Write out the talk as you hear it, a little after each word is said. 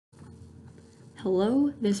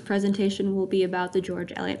Hello, this presentation will be about the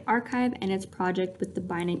George Eliot Archive and its project with the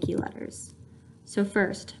Beinecke letters. So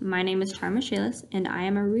first, my name is Char Michaelis, and I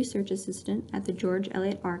am a research assistant at the George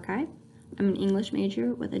Eliot Archive. I'm an English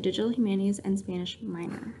major with a digital humanities and Spanish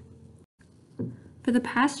minor. For the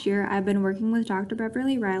past year, I've been working with Dr.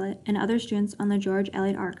 Beverly Rylett and other students on the George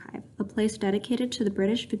Eliot Archive, a place dedicated to the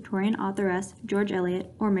British Victorian authoress George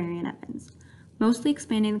Eliot or Marian Evans, mostly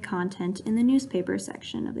expanding the content in the newspaper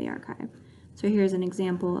section of the archive. So here's an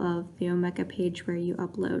example of the Beinecke page where you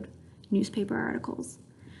upload newspaper articles.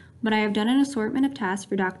 But I have done an assortment of tasks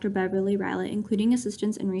for Dr. Beverly Rylett, including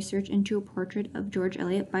assistance and research into a portrait of George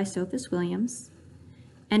Eliot by Sophus Williams,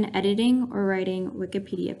 and editing or writing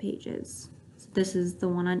Wikipedia pages. So this is the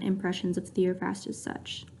one on impressions of Theophrast as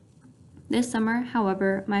such. This summer,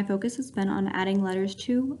 however, my focus has been on adding letters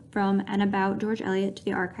to, from, and about George Eliot to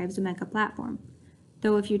the archive's Beinecke platform,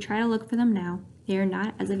 though if you try to look for them now, they are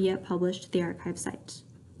not as of yet published to the archive site.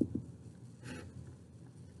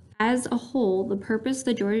 As a whole, the purpose of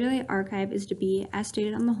the George Eliot Archive is to be, as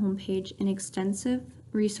stated on the homepage, an extensive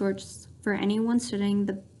resource for anyone studying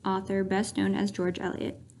the author best known as George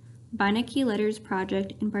Eliot. Beinecke Letters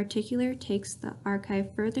Project in particular takes the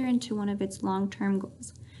archive further into one of its long-term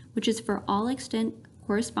goals, which is for all extant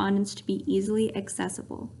correspondence to be easily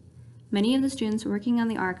accessible. Many of the students working on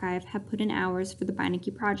the archive have put in hours for the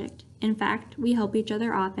Beinecke project. In fact, we help each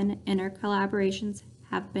other often, and our collaborations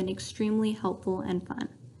have been extremely helpful and fun.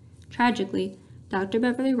 Tragically, Dr.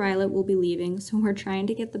 Beverly Rylett will be leaving, so we're trying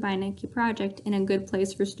to get the Beinecke project in a good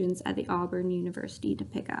place for students at the Auburn University to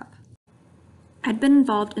pick up. I'd been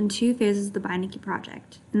involved in two phases of the Beinecke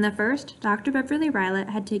project. In the first, Dr. Beverly Rylett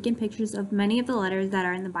had taken pictures of many of the letters that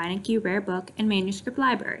are in the Beinecke Rare Book and Manuscript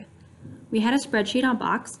Library. We had a spreadsheet on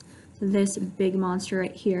Box, this big monster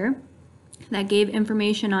right here, that gave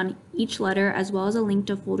information on each letter as well as a link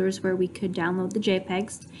to folders where we could download the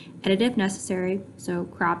JPEGs, edit if necessary, so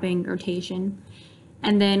cropping, rotation,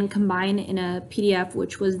 and then combine in a PDF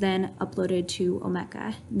which was then uploaded to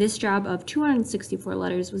Beinecke. This job of 264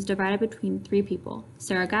 letters was divided between 3 people,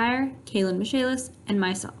 Sarah Geyer, Kaylin Michaelis, and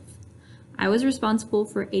myself. I was responsible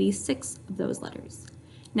for 86 of those letters.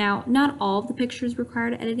 Now, not all of the pictures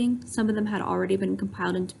required editing. Some of them had already been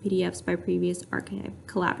compiled into PDFs by previous archive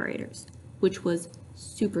collaborators, which was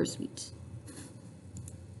super sweet.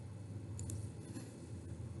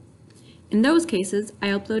 In those cases, I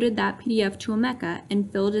uploaded that PDF to Beinecke and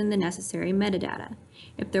filled in the necessary metadata.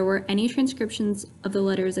 If there were any transcriptions of the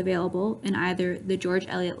letters available in either the George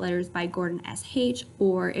Eliot letters by Gordon S.H.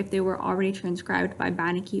 or if they were already transcribed by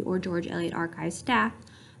Beinecke or George Eliot Archive staff,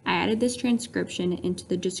 I added this transcription into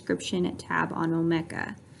the description tab on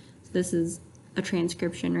Beinecke. So this is a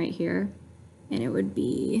transcription right here, and it would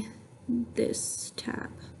be this tab.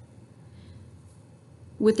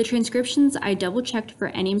 With the transcriptions, I double-checked for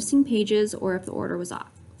any missing pages or if the order was off.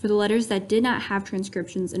 For the letters that did not have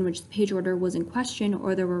transcriptions in which the page order was in question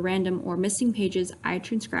or there were random or missing pages, I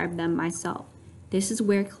transcribed them myself. This is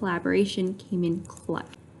where collaboration came in clutch.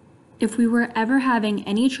 If we were ever having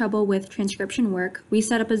any trouble with transcription work, we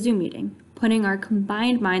set up a Zoom meeting, putting our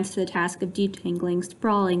combined minds to the task of detangling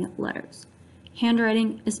sprawling letters.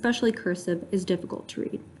 Handwriting, especially cursive, is difficult to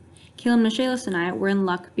read. Kaylin Michaelis and I were in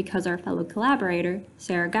luck because our fellow collaborator,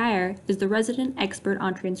 Sarah Geyer, is the resident expert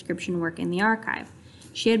on transcription work in the archive.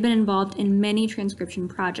 She had been involved in many transcription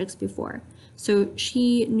projects before, so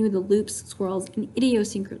she knew the loops, swirls, and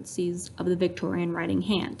idiosyncrasies of the Victorian writing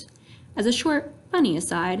hand. As a short, funny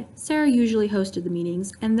aside, Sarah usually hosted the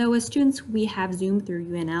meetings, and though as students we have Zoom through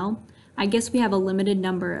UNL, I guess we have a limited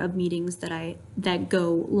number of meetings that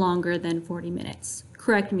go longer than 40 minutes.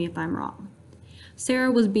 Correct me if I'm wrong.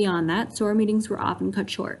 Sarah was beyond that, so our meetings were often cut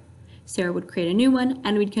short. Sarah would create a new one,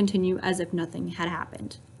 and we'd continue as if nothing had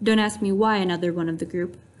happened. Don't ask me why another one of the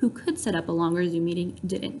group, who could set up a longer Zoom meeting,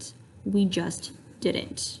 didn't. We just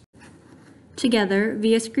didn't. Together,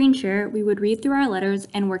 via screen share, we would read through our letters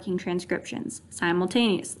and working transcriptions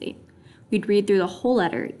simultaneously. We'd read through the whole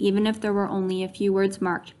letter, even if there were only a few words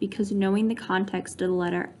marked, because knowing the context of the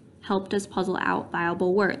letter helped us puzzle out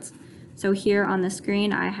viable words. So here on the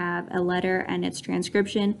screen, I have a letter and its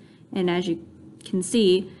transcription, and as you can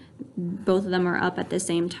see, both of them are up at the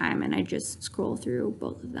same time, and I just scroll through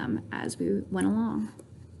both of them as we went along.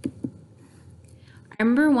 I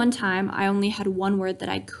remember one time I only had one word that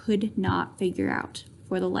I could not figure out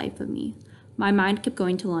for the life of me. My mind kept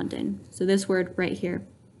going to London. So this word right here,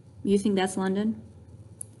 you think that's London?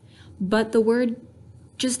 But the word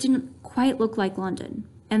just didn't quite look like London.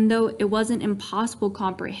 And though it wasn't impossible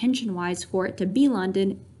comprehension-wise for it to be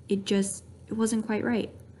London, it wasn't quite right.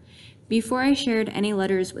 Before I shared any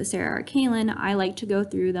letters with Sarah or Kaylin, I like to go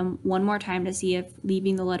through them one more time to see if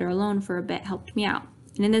leaving the letter alone for a bit helped me out.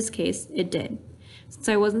 And in this case, it did. Since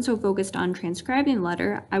I wasn't so focused on transcribing the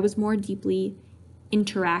letter, I was more deeply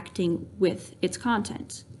interacting with its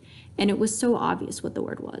content. And it was so obvious what the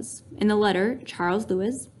word was. In the letter, Charles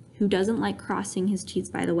Lewis, who doesn't like crossing his T's,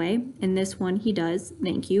 by the way, in this one he does,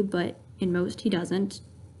 thank you, but in most he doesn't,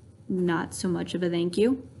 not so much of a thank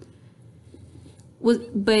you.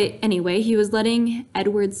 But anyway, he was letting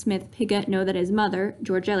Edward Smith Pigott know that his mother,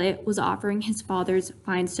 George Eliot, was offering his father's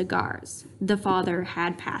fine cigars. The father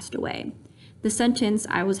had passed away. The sentence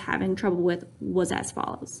I was having trouble with was as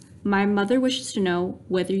follows. My mother wishes to know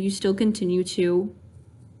whether you still continue to,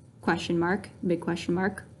 big question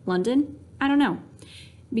mark, London? I don't know.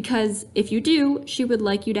 Because if you do, she would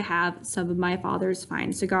like you to have some of my father's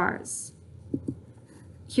fine cigars.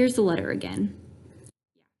 Here's the letter again.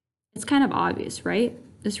 It's kind of obvious, right?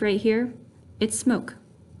 This right here, it's smoke.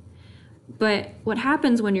 But what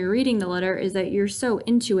happens when you're reading the letter is that you're so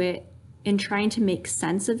into it and trying to make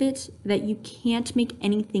sense of it that you can't make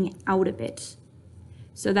anything out of it.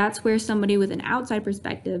 So that's where somebody with an outside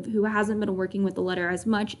perspective who hasn't been working with the letter as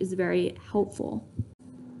much is very helpful.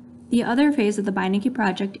 The other phase of the Beinecke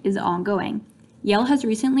project is ongoing. Yale has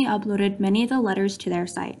recently uploaded many of the letters to their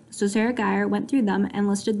site, so Sarah Geyer went through them and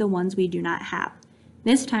listed the ones we do not have.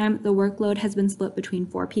 This time, the workload has been split between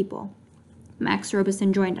 4 people. Max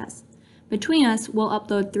Robeson joined us. Between us, we'll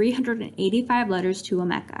upload 385 letters to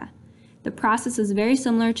Beinecke. The process is very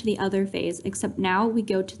similar to the other phase, except now we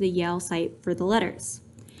go to the Yale site for the letters.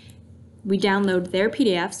 We download their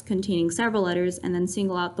PDFs containing several letters and then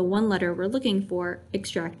single out the one letter we're looking for,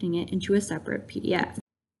 extracting it into a separate PDF.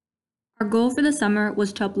 Our goal for the summer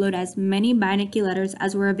was to upload as many Beinecke letters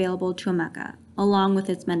as were available to Beinecke, along with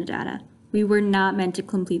its metadata. We were not meant to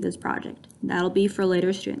complete this project. That'll be for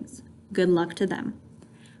later students. Good luck to them.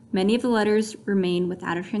 Many of the letters remain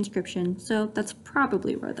without a transcription, so that's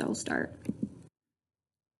probably where they'll start.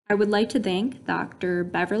 I would like to thank Dr.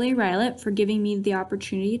 Beverly Rylett for giving me the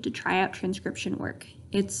opportunity to try out transcription work.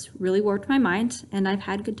 It's really warped my mind, and I've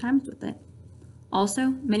had good times with it.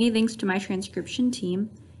 Also, many thanks to my transcription team.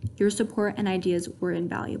 Your support and ideas were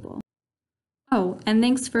invaluable. Oh, and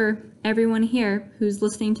thanks for everyone here who's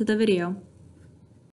listening to the video.